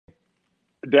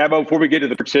Dabo, before we get to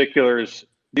the particulars,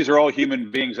 these are all human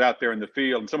beings out there in the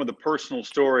field, and some of the personal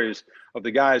stories of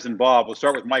the guys involved. We'll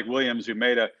start with Mike Williams, who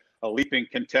made a leaping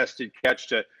contested catch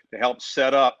to help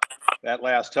set up that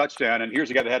last touchdown. And here's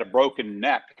a guy that had a broken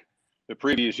neck the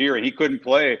previous year, and he couldn't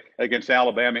play against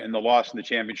Alabama in the loss in the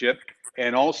championship.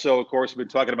 And also, of course, we've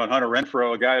been talking about Hunter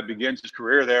Renfrow, a guy who begins his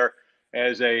career there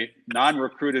as a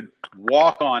non-recruited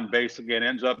walk-on, basically, and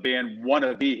ends up being one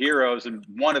of the heroes and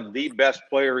one of the best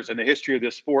players in the history of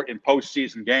this sport in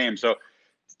postseason games. So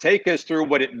take us through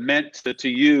what it meant to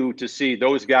you to see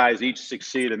those guys each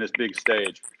succeed in this big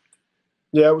stage.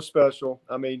 Yeah, it was special.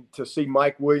 I mean, to see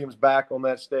Mike Williams back on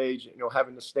that stage,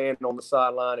 having to stand on the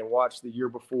sideline and watch the year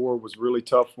before was really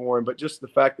tough for him. But just the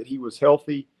fact that he was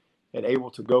healthy and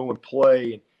able to go and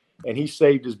play, and he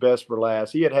saved his best for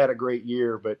last. He had a great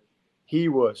year, but he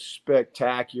was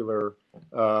spectacular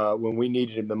when we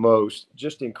needed him the most.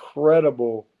 Just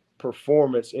incredible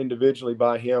performance individually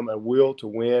by him, a will to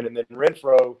win. And then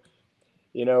Renfrow,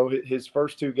 his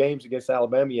first two games against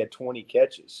Alabama, he had 20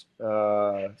 catches.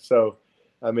 So,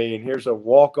 I mean, here's a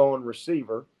walk-on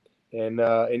receiver. And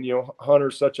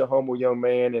Hunter's such a humble young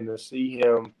man, and to see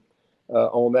him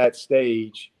on that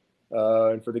stage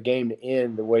and for the game to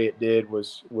end the way it did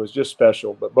was just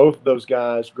special. But both of those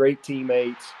guys, great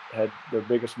teammates, had their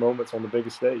biggest moments on the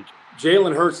biggest stage.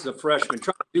 Jalen Hurts is a freshman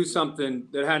trying to do something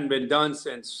that hadn't been done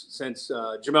since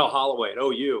Jamel Holloway at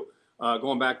OU,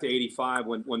 going back to '85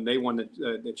 when they won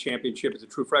the championship as a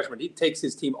true freshman. He takes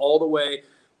his team all the way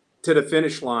to the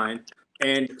finish line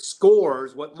and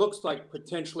scores what looks like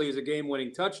potentially is a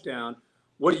game-winning touchdown.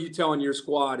 What are you telling your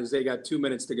squad as they got 2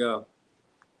 minutes to go?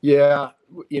 Yeah,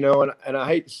 and I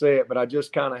hate to say it, but I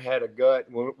just kind of had a gut.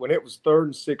 When it was 3rd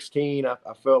and 16, I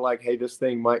felt like, hey, this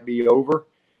thing might be over.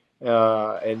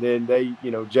 And then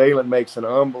Jalen makes an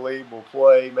unbelievable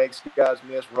play, makes guys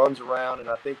miss, runs around, and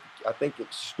I think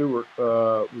it's Stewart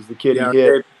was the kid he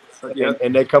hit.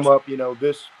 And they come up,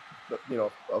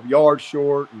 a yard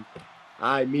short, and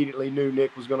I immediately knew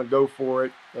Nick was going to go for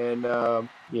it. And,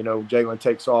 Jalen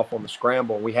takes off on the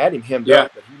scramble. We had him hemmed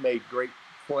up, but he made great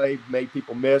play, made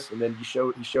people miss, and then he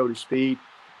showed his speed,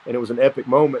 and it was an epic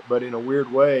moment. But in a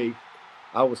weird way,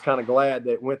 I was kind of glad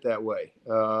that it went that way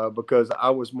because I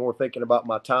was more thinking about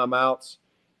my timeouts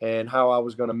and how I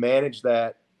was going to manage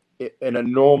that in a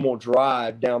normal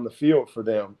drive down the field for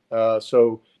them.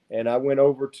 And I went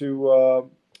over to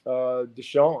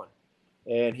Deshaun,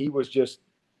 and he was just,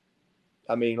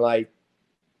 I mean, like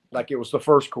it was the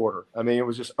first quarter. I mean, it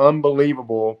was just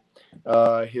unbelievable.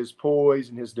 His poise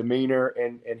and his demeanor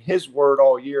and his word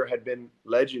all year had been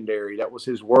legendary. That was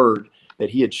his word that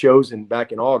he had chosen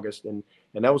back in August. And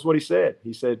that was what he said.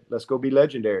 He said, let's go be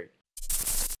legendary.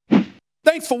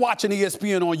 Thanks for watching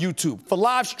ESPN on YouTube. For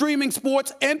live streaming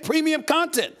sports and premium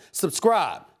content,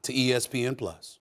 subscribe to ESPN+.